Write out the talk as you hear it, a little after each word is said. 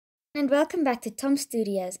And welcome back to Tom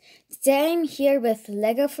Studios. Today I'm here with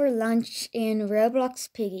Lego for lunch in Roblox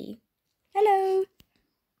Piggy. Hello.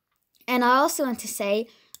 And I also want to say,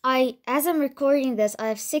 as I'm recording this, I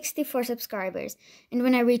have 64 subscribers. And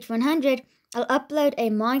when I reach 100, I'll upload a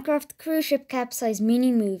Minecraft cruise ship capsize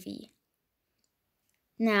mini movie.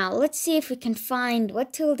 Now, let's see if we can find,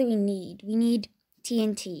 what tool do we need? We need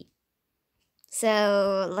TNT.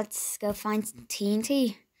 So, let's go find some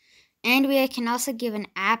TNT. And we can also give an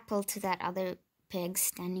apple to that other pig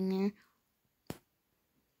standing there.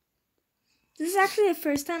 This is actually the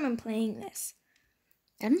first time I'm playing this.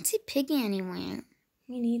 I don't see Piggy anywhere.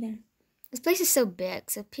 Me neither. This place is so big,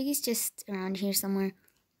 so Piggy's just around here somewhere.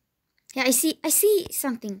 Yeah, I see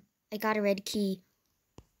something. I got a red key.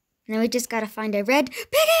 Now we just gotta find a red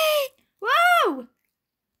Piggy! Whoa!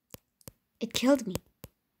 It killed me.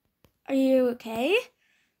 Are you okay?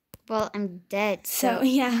 Well, I'm dead, So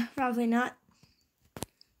yeah, probably not.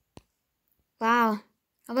 Wow,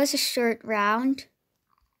 that was a short round.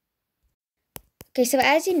 Okay, so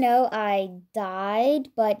as you know, I died,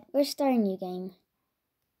 but we're starting a new game.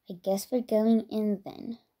 I guess we're going in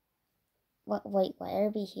then. Wait, why are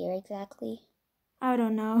we here exactly? I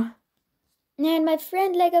don't know. And my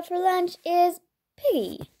friend Lego for lunch is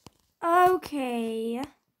Piggy. Okay.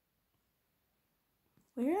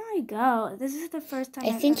 Where do I go? This is the first time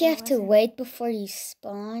I think you have to wait before you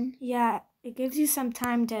spawn. Yeah, it gives you some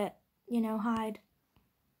time to, hide.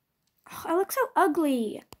 Oh, I look so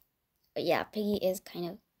ugly. But yeah, Piggy is kind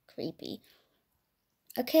of creepy.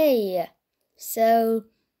 Okay, so...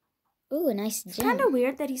 Ooh, a nice gem. It's kind of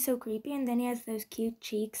weird that he's so creepy and then he has those cute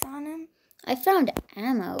cheeks on him. I found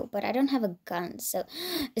ammo, but I don't have a gun, so...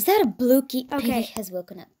 Is that a blue key? Okay. Piggy has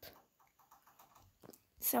woken up.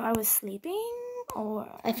 So I was sleeping,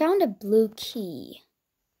 or... I found a blue key.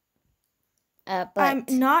 But... I'm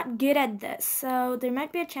not good at this, so there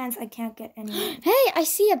might be a chance I can't get anywhere. Hey, I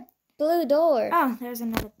see a blue door. Oh, there's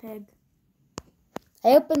another pig. I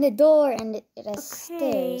opened the door and it has stairs.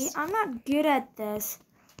 Okay, I'm not good at this.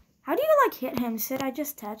 How do you, hit him? Should I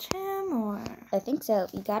just touch him, or...? I think so.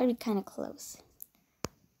 You gotta be kind of close.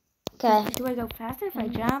 Okay. Do I go faster if I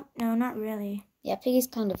jump? No, not really. Yeah, Piggy's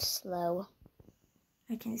kind of slow.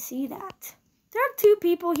 I can see that. There are two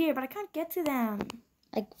people here, but I can't get to them.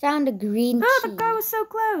 I found a green key. Oh, the guy was so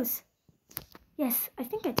close. Yes, I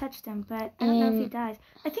think I touched him, but I don't know if he dies.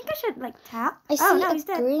 I think I should, tap. I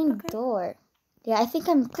see a green door. Yeah, I think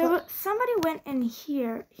I'm close. Somebody went in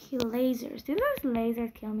here. He lasers. Do those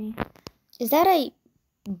lasers kill me? Is that a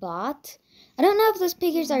bot? I don't know if those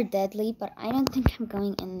piggies are deadly, but I don't think I'm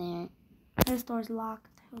going in there. This door's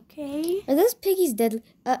locked. Okay. Are those piggies deadly?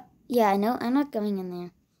 Yeah, no, I'm not going in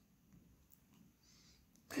there.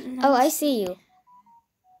 No, oh, I see you.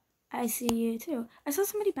 I see you too. I saw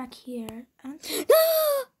somebody back here.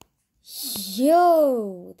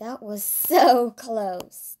 Yo, that was so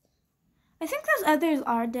close. I think those others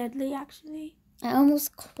are deadly, actually. I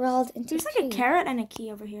almost crawled into There's a carrot and a key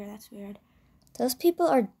over here. That's weird. Those people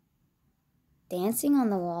are dancing on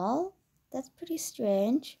the wall? That's pretty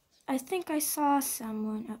strange. I think I saw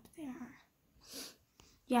someone up there.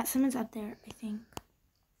 Yeah, someone's up there, I think.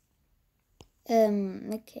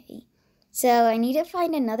 Okay. So I need to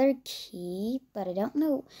find another key, but I don't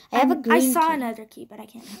know. I have a green key. I saw another key, but I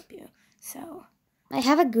can't help you. So I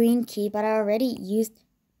have a green key, but I already used...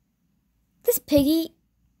 This piggy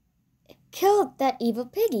killed that evil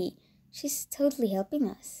piggy. She's totally helping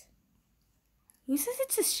us. Who says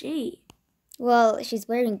it's a she? Well, she's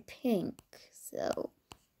wearing pink, so...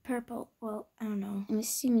 Purple. Well, I don't know. I'm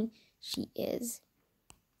assuming she is.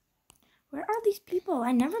 Where are these people?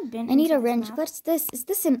 I've never been. I need a wrench. What's this? Is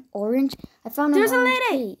this an orange? I found an orange There's a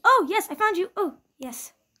lady. Key. Oh, yes, I found you. Oh,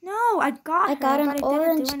 yes. No, I got her, an but orange.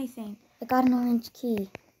 I didn't do anything. I got an orange key.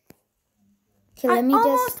 Okay, I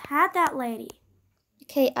almost had that lady.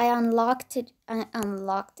 Okay, I unlocked it. I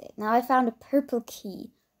unlocked it. Now I found a purple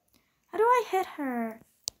key. How do I hit her?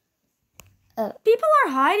 People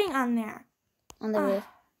are hiding on there. On the roof.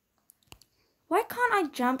 Why can't I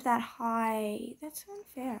jump that high? That's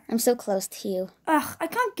unfair. I'm so close to you. Ugh, I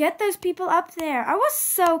can't get those people up there. I was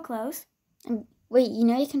so close. Wait, you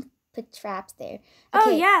know you can put traps there. Okay. Oh,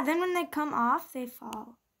 yeah. Then when they come off, they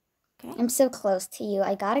fall. Okay. I'm so close to you.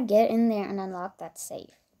 I gotta get in there and unlock that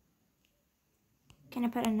safe. Can I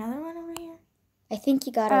put another one over here? I think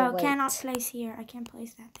you gotta wait. Cannot place here. I can't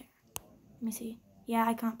place that there. Let me see. Yeah,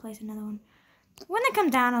 I can't place another one. When they come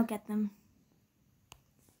down, I'll get them.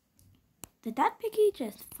 Did that piggy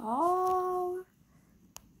just fall?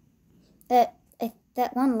 That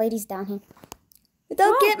one lady's down here.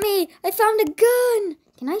 Don't get me! I found a gun!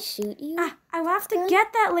 Can I shoot you? I will have to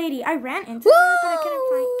get that lady. I ran into her, but I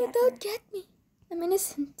couldn't get her. get me. I'm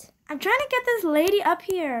innocent. I'm trying to get this lady up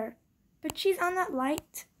here. But she's on that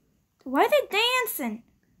light. Why are they dancing?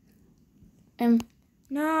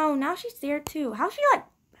 No, now she's there too. How's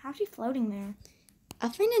she floating there? I'll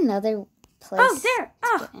find another place. Oh, there.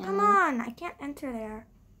 Oh, come on. I can't enter there.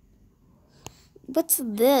 What's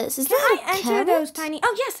this? Is Can that I enter carrot? those tiny...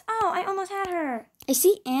 Oh, yes. Oh, I almost had her. I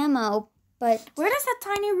see ammo, but... Where does that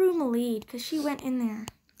tiny room lead? Because she went in there.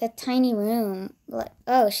 That tiny room.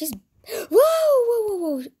 Oh, she's...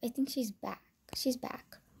 Whoa. I think she's back. She's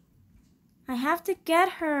back. I have to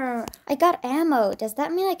get her. I got ammo. Does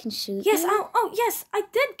that mean I can shoot Yes. you? Oh, yes. I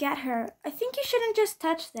did get her. I think you shouldn't just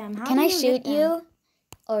touch them. How Can do I you shoot hit them? you?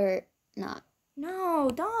 Or not? No,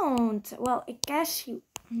 don't. Well, I guess you...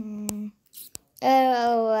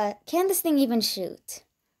 Oh, can this thing even shoot?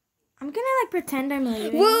 I'm gonna, pretend I'm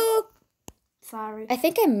leaving. Whoa! Sorry. I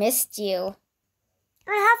think I missed you.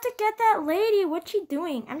 I have to get that lady. What's she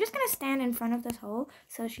doing? I'm just gonna stand in front of this hole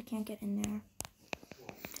so she can't get in there.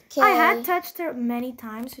 Okay. I had touched her many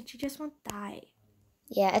times, but she just won't die.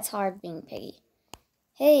 Yeah, it's hard being Piggy.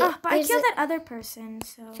 Hey, Oh, but I there's killed that other person,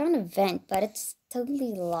 so... I found a vent, but it's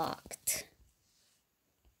totally locked.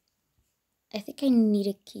 I think I need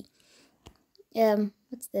a key.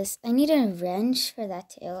 What's this? I need a wrench for that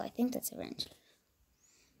too. I think that's a wrench.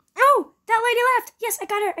 Oh, that lady left. Yes, I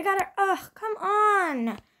got her. Ugh, come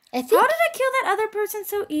on. I think... How did I kill that other person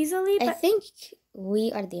so easily? I think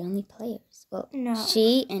we are the only players. Well, No.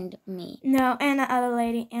 she and me. No, and the other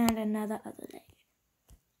lady and another other lady.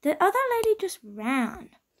 The other lady just ran.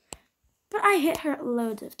 But I hit her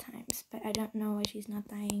loads of times, but I don't know why she's not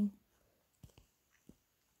dying.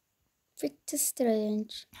 Pretty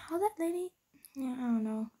strange. How that lady? Yeah, I don't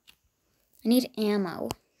know. I need ammo.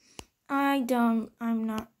 I'm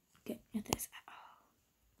not good at this at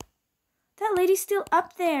all. That lady's still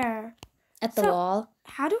up there. At the wall.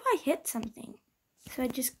 How do I hit something? So I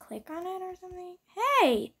just click on it or something?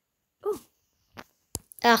 Hey! Ooh.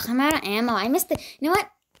 Ugh, I'm out of ammo. I missed it. You know what?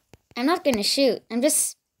 I'm not gonna shoot. I'm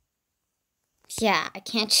just... Yeah, I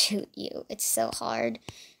can't shoot you. It's so hard.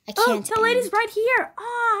 I can't. Oh, the lady's right here.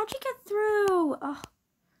 Oh, how'd you get through? Oh.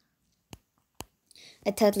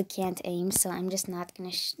 I totally can't aim, so I'm just not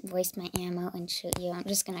gonna waste my ammo and shoot you. I'm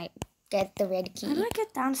just gonna get the red key. How do I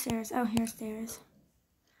get downstairs? Oh, here's stairs.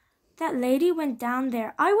 That lady went down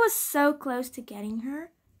there. I was so close to getting her.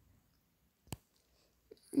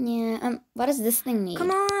 Yeah, what does this thing need? Come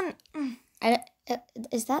on.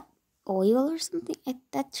 Is that oil or something?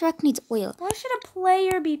 That truck needs oil. Why should a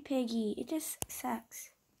player be Piggy? It just sucks.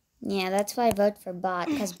 Yeah, that's why I vote for bot,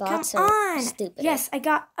 because bots are stupid. Yes, I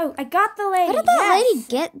got the lady. How did that lady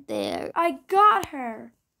get there? I got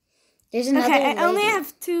her. There's another lady. I only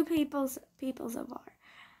have 2 people so far.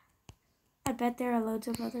 I bet there are loads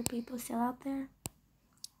of other people still out there.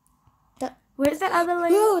 Where's that other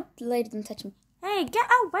lady? Whoa, the lady didn't touch me. Hey, get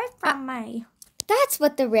away from me. That's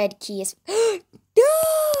what the red key is. No!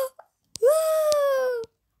 Whoa!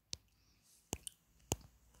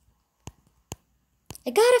 I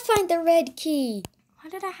gotta find the red key. Why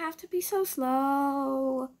did I have to be so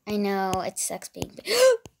slow? I know, it sucks being...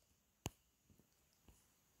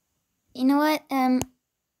 You know what?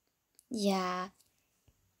 Yeah.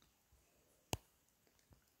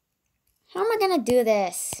 How am I gonna do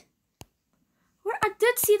this? I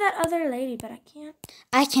did see that other lady, but I can't.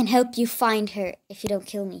 I can help you find her if you don't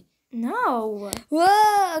kill me. No.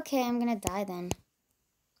 Whoa! Okay, I'm gonna die then.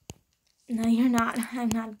 No, you're not. I'm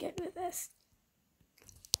not good with this.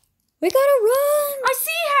 We gotta run! I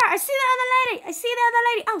see her! I see the other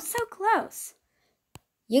lady! Oh, so close.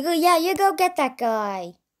 You go get that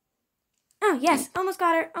guy. Oh, yes. Almost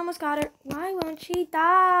got her. Why won't she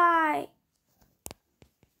die?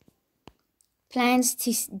 Plans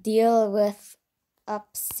to deal with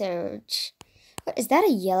upsurge. What, is that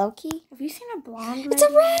a yellow key? Have you seen a blonde lady? It's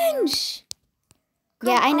a wrench! Come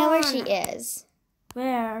yeah, I know where on. she is.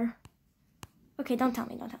 Where? Okay, don't tell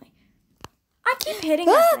me. I keep hitting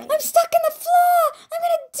this lady. I'm stuck in the floor! I'm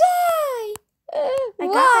gonna die!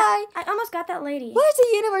 Why? I almost got that lady. Why does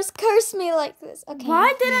the universe curse me like this? Okay.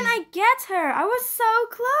 Why didn't I get her? I was so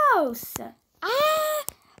close.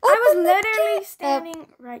 I was literally standing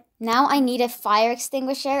right. Now I need a fire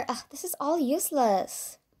extinguisher. This is all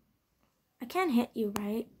useless. I can't hit you,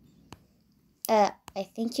 right? I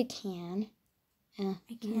think you can. I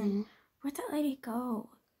can. Where'd that lady go?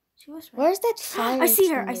 She was right. Where's that fire I see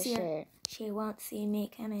her. She won't see me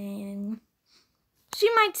coming. She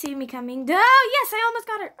might see me coming. Oh, yes, I almost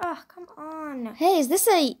got her. Oh, come on. Hey, is this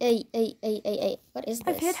a what is this?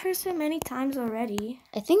 I've hit her so many times already.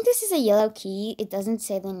 I think this is a yellow key. It doesn't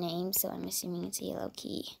say the name, so I'm assuming it's a yellow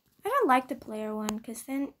key. I don't like the player one, because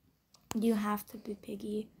then You have to be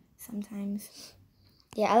Piggy sometimes.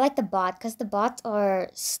 Yeah, I like the bot because the bots are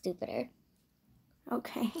stupider.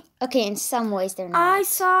 Okay. Okay, in some ways they're not.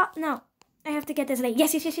 No. I have to get this lady.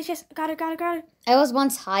 Yes. Got her. I was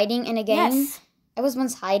once hiding in a game. Yes. I was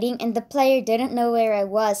once hiding and the player didn't know where I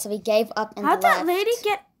was, so he gave up and How'd left. that lady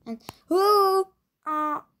get...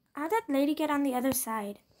 How'd that lady get on the other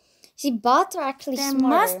side? See, bots are actually There smarter.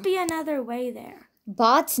 must be another way there.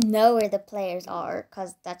 Bots know where the players are,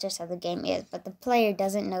 because that's just how the game is, but the player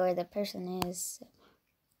doesn't know where the person is.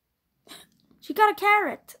 She got a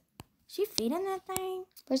carrot. She feeding that thing?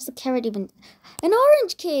 Where's the carrot even? An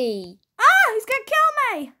orange key! Ah, he's gonna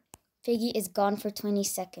kill me! Piggy is gone for 20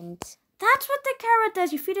 seconds. That's what the carrot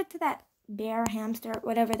does. You feed it to that bear, hamster,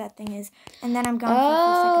 whatever that thing is, and then I'm gone for a few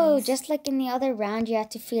seconds. Oh, just like in the other round, you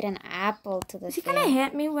had to feed an apple to the Is he thing. gonna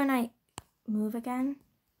hit me when I move again?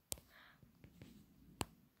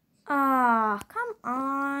 Ah, come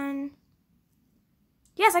on.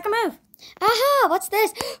 Yes, I can move. Aha, what's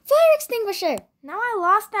this? Fire extinguisher! Now I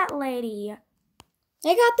lost that lady.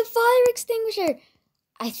 I got the fire extinguisher!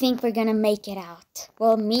 I think we're gonna make it out.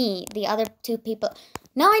 Well, me, the other two people.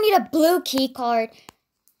 Now I need a blue key card.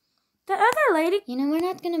 The other lady... You know, we're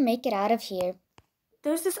not gonna make it out of here.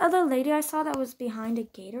 There's this other lady I saw that was behind a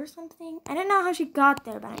gate or something. I don't know how she got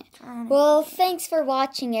there, but I'm trying to... Well, thanks for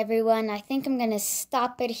watching, everyone. I think I'm gonna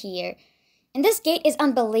stop it here. And this gate is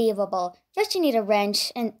unbelievable. First you need a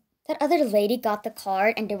wrench, and that other lady got the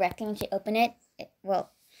card, and directly when she opened it,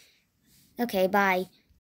 well, okay, bye.